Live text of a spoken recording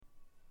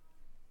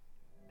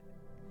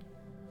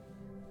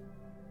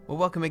Well,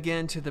 welcome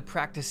again to the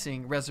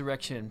Practicing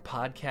Resurrection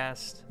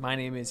podcast. My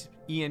name is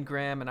Ian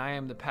Graham, and I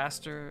am the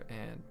pastor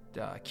and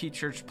key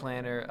church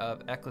planner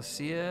of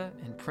Ecclesia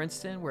in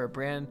Princeton. We're a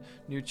brand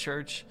new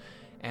church,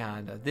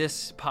 and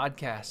this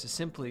podcast is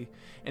simply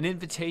an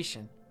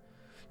invitation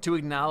to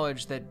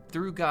acknowledge that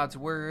through God's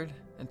word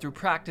and through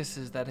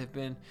practices that have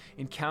been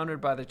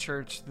encountered by the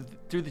church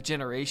through the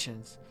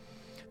generations,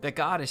 that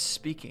God is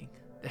speaking,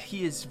 that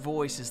His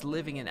voice is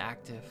living and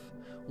active,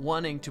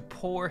 wanting to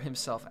pour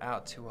Himself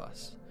out to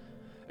us.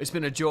 It's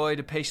been a joy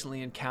to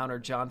patiently encounter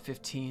John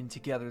 15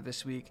 together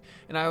this week.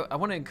 And I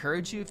want to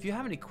encourage you, if you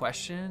have any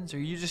questions or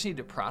you just need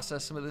to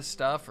process some of this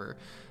stuff or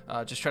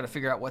just try to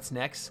figure out what's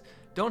next,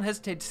 don't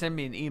hesitate to send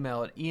me an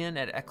email at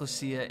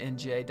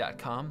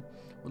ian@ecclesianj.com.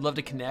 We'd love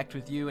to connect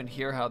with you and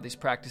hear how these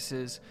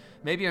practices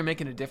maybe are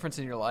making a difference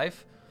in your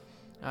life.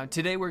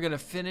 Today we're going to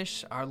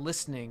finish our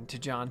listening to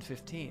John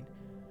 15.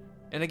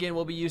 And again,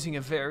 we'll be using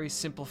a very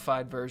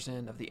simplified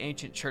version of the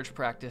ancient church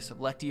practice of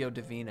Lectio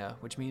Divina,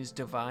 which means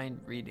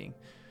divine reading.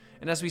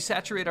 And as we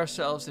saturate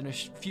ourselves in a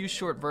few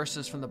short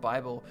verses from the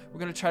Bible,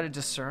 we're going to try to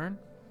discern,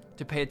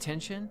 to pay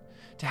attention,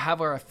 to have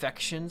our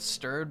affections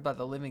stirred by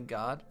the living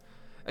God.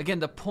 Again,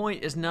 the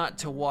point is not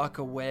to walk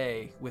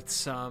away with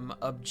some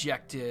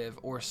objective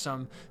or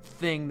some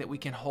thing that we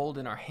can hold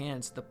in our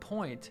hands. The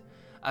point,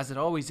 as it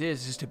always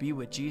is to be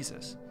with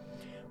Jesus.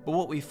 But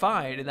what we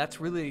find, and that's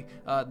really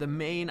the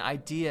main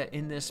idea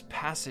in this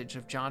passage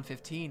of John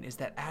 15, is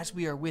that as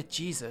we are with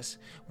Jesus,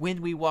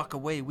 when we walk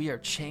away, we are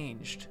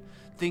changed.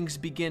 Things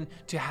begin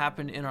to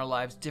happen in our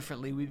lives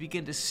differently. We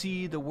begin to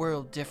see the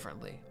world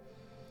differently.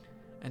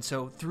 And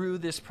so through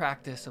this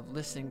practice of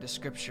listening to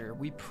Scripture,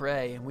 we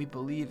pray and we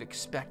believe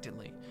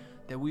expectantly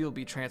that we will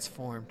be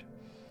transformed.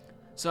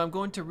 So I'm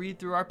going to read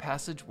through our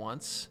passage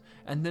once,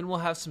 and then we'll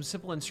have some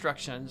simple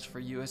instructions for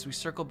you as we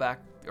circle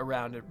back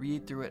around and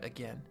read through it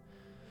again.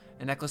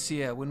 In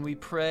Ecclesia, when we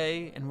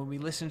pray and when we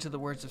listen to the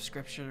words of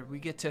Scripture, we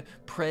get to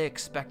pray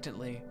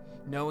expectantly,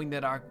 knowing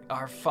that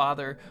our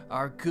Father,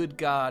 our good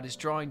God, is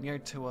drawing near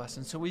to us.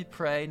 And so we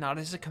pray, not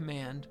as a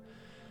command,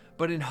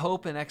 but in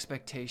hope and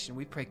expectation.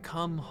 We pray,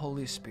 "Come,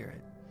 Holy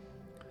Spirit."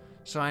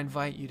 So I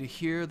invite you to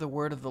hear the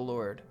word of the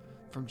Lord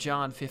from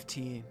John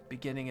 15,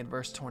 beginning in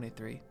verse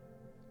 23.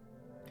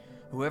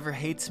 "Whoever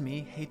hates me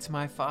hates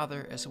my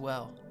Father as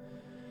well.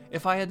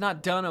 If I had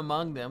not done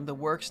among them the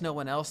works no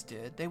one else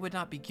did, they would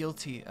not be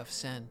guilty of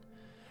sin.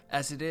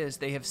 As it is,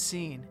 they have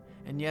seen,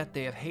 and yet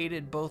they have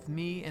hated both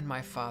me and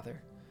my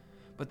Father.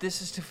 But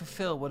this is to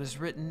fulfill what is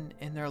written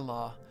in their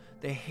law.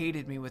 They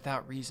hated me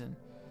without reason.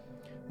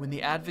 When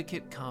the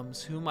Advocate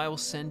comes, whom I will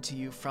send to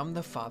you from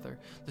the Father,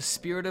 the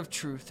Spirit of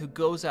truth who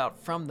goes out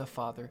from the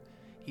Father,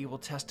 he will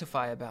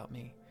testify about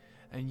me.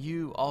 And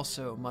you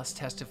also must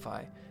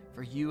testify,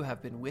 for you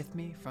have been with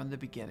me from the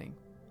beginning."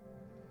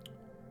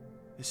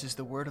 This is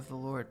the word of the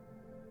Lord.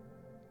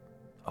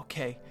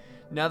 Okay,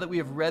 now that we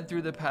have read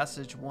through the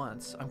passage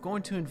once, I'm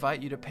going to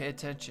invite you to pay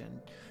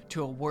attention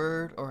to a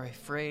word or a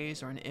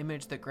phrase or an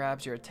image that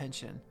grabs your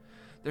attention.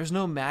 There's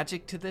no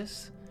magic to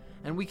this,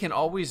 and we can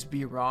always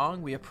be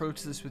wrong. We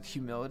approach this with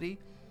humility.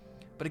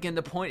 But again,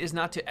 the point is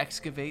not to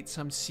excavate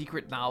some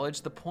secret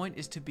knowledge. The point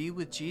is to be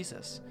with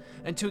Jesus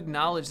and to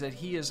acknowledge that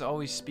He is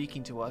always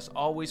speaking to us,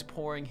 always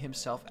pouring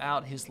Himself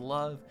out, His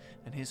love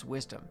and His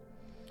wisdom.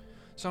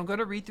 So I'm going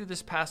to read through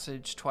this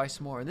passage twice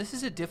more. And this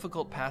is a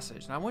difficult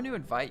passage. And I want to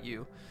invite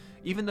you,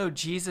 even though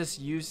Jesus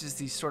uses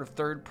these sort of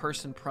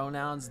third-person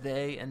pronouns,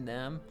 they and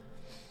them,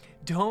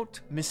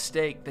 don't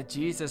mistake that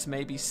Jesus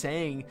may be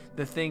saying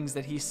the things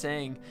that He's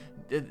saying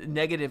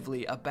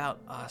negatively about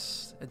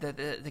us,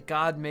 that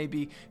God may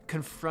be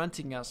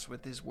confronting us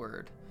with His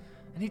word.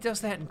 And He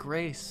does that in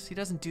grace. He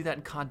doesn't do that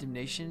in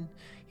condemnation.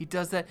 He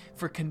does that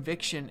for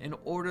conviction in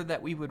order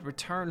that we would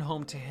return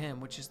home to Him,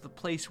 which is the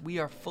place we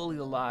are fully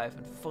alive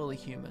and fully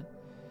human.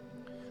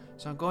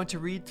 So I'm going to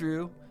read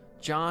through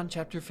John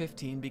chapter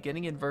 15,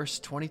 beginning in verse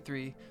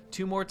 23,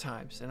 2 more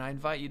times, and I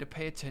invite you to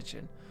pay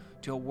attention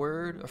to a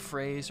word, a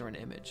phrase, or an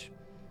image.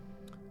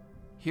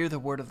 Hear the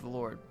word of the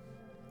Lord.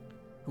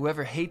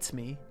 "Whoever hates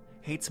me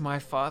hates my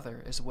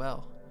Father as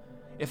well.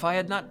 If I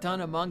had not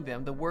done among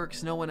them the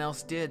works no one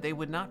else did, they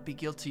would not be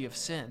guilty of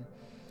sin.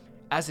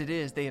 As it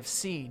is, they have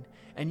seen,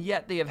 and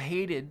yet they have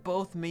hated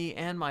both me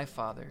and my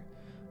Father.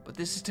 But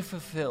this is to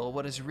fulfill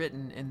what is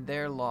written in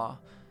their law.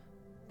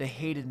 They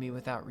hated me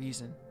without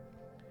reason.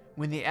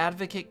 When the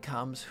Advocate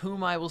comes,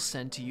 whom I will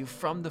send to you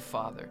from the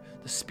Father,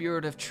 the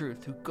Spirit of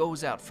truth who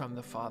goes out from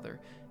the Father,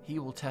 He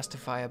will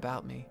testify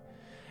about me.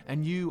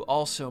 And you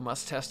also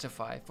must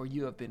testify, for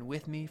you have been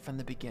with me from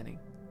the beginning."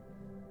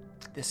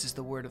 This is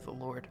the word of the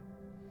Lord.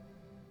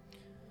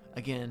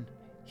 Again,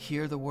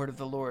 hear the word of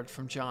the Lord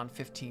from John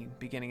 15,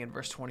 beginning in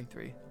verse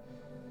 23.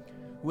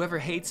 "Whoever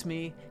hates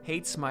me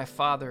hates my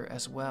Father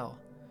as well.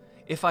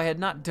 If I had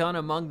not done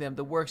among them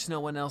the works no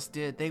one else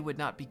did, they would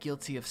not be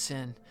guilty of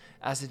sin.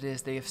 As it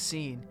is, they have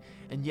seen,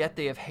 and yet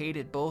they have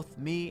hated both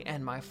me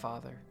and my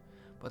Father.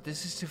 But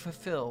this is to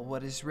fulfill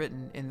what is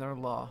written in their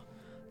law.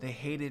 They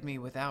hated me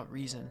without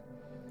reason.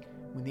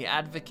 When the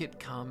advocate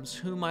comes,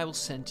 whom I will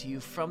send to you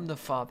from the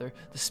Father,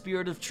 the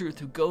Spirit of truth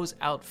who goes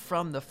out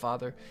from the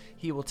Father,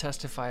 he will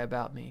testify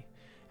about me.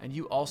 And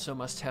you also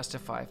must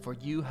testify, for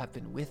you have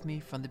been with me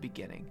from the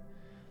beginning.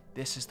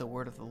 This is the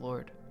word of the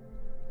Lord.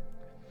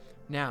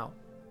 Now,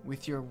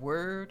 with your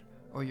word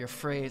or your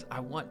phrase,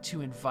 I want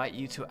to invite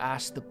you to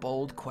ask the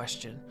bold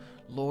question,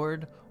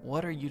 Lord,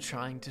 what are you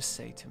trying to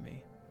say to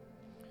me?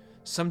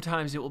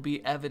 Sometimes it will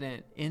be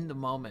evident in the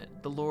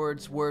moment. The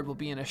Lord's word will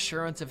be an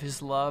assurance of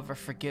his love or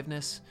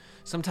forgiveness.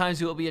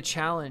 Sometimes it will be a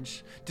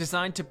challenge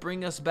designed to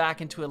bring us back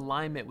into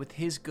alignment with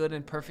his good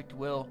and perfect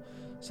will.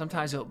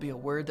 Sometimes it will be a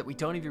word that we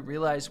don't even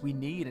realize we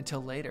need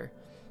until later.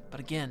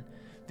 But again,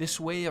 this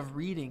way of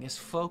reading is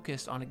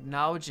focused on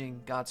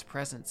acknowledging God's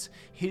presence,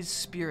 his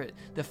Spirit,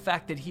 the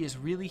fact that he is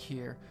really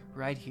here,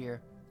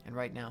 and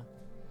right now.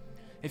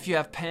 If you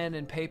have pen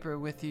and paper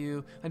with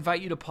you, I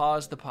invite you to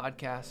pause the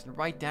podcast and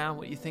write down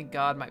what you think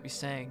God might be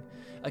saying.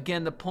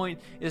 Again, the point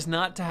is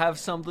not to have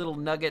some little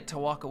nugget to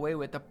walk away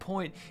with. The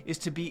point is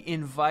to be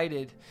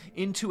invited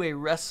into a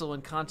wrestle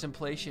and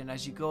contemplation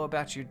as you go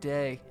about your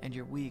day and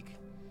your week.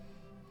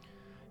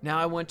 Now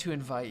I want to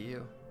invite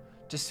you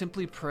to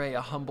simply pray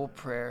a humble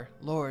prayer.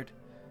 Lord,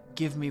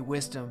 give me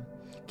wisdom,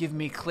 give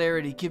me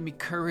clarity, give me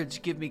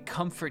courage, give me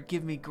comfort,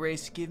 give me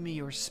grace, give me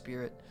your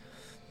Spirit.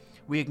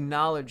 We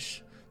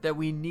acknowledge that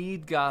we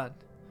need God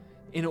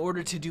in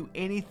order to do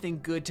anything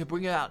good, to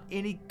bring about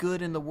any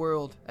good in the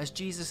world. As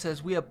Jesus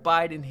says, we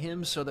abide in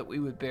him so that we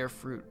would bear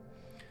fruit.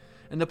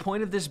 And the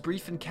point of this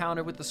brief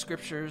encounter with the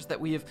scriptures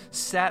that we have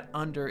sat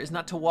under is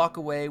not to walk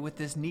away with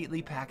this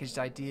neatly packaged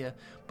idea,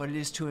 but it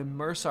is to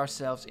immerse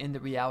ourselves in the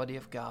reality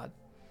of God.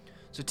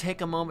 So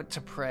take a moment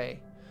to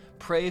pray.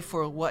 Pray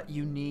for what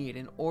you need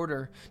in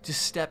order to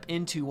step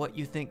into what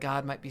you think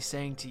God might be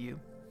saying to you.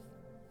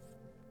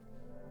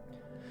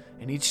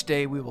 And each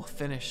day we will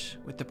finish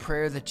with the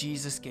prayer that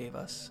Jesus gave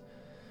us.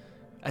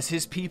 As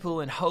his people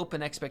in hope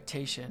and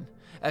expectation,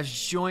 as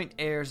joint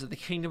heirs of the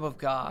kingdom of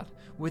God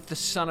with the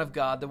Son of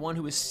God, the one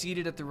who is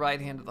seated at the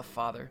right hand of the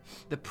Father.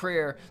 The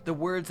prayer, the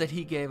words that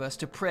he gave us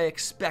to pray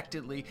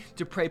expectantly,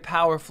 to pray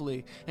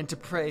powerfully, and to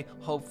pray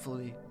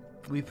hopefully.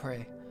 We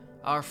pray,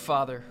 Our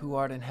Father who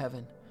art in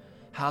heaven,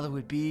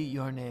 hallowed be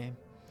your name.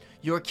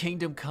 Your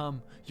kingdom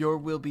come, your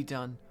will be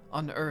done,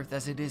 on earth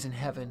as it is in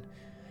heaven.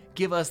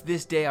 Give us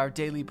this day our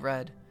daily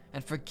bread,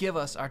 and forgive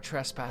us our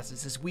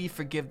trespasses as we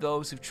forgive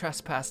those who've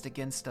trespassed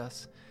against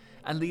us.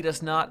 And lead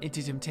us not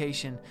into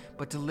temptation,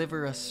 but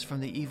deliver us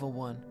from the evil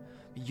one.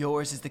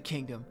 Yours is the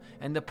kingdom,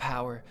 and the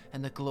power,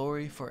 and the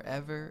glory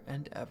forever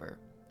and ever.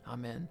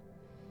 Amen.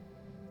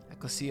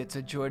 Ecclesia, it's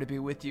a joy to be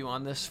with you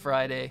on this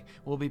Friday.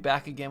 We'll be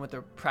back again with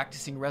the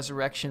Practicing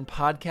Resurrection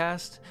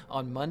podcast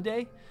on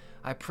Monday.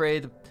 I pray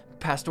the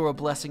pastoral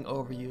blessing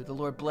over you. The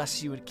Lord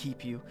bless you and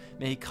keep you.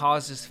 May he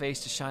cause his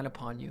face to shine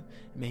upon you.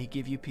 And may he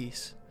give you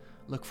peace.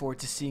 Look forward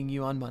to seeing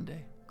you on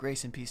Monday.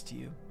 Grace and peace to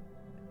you.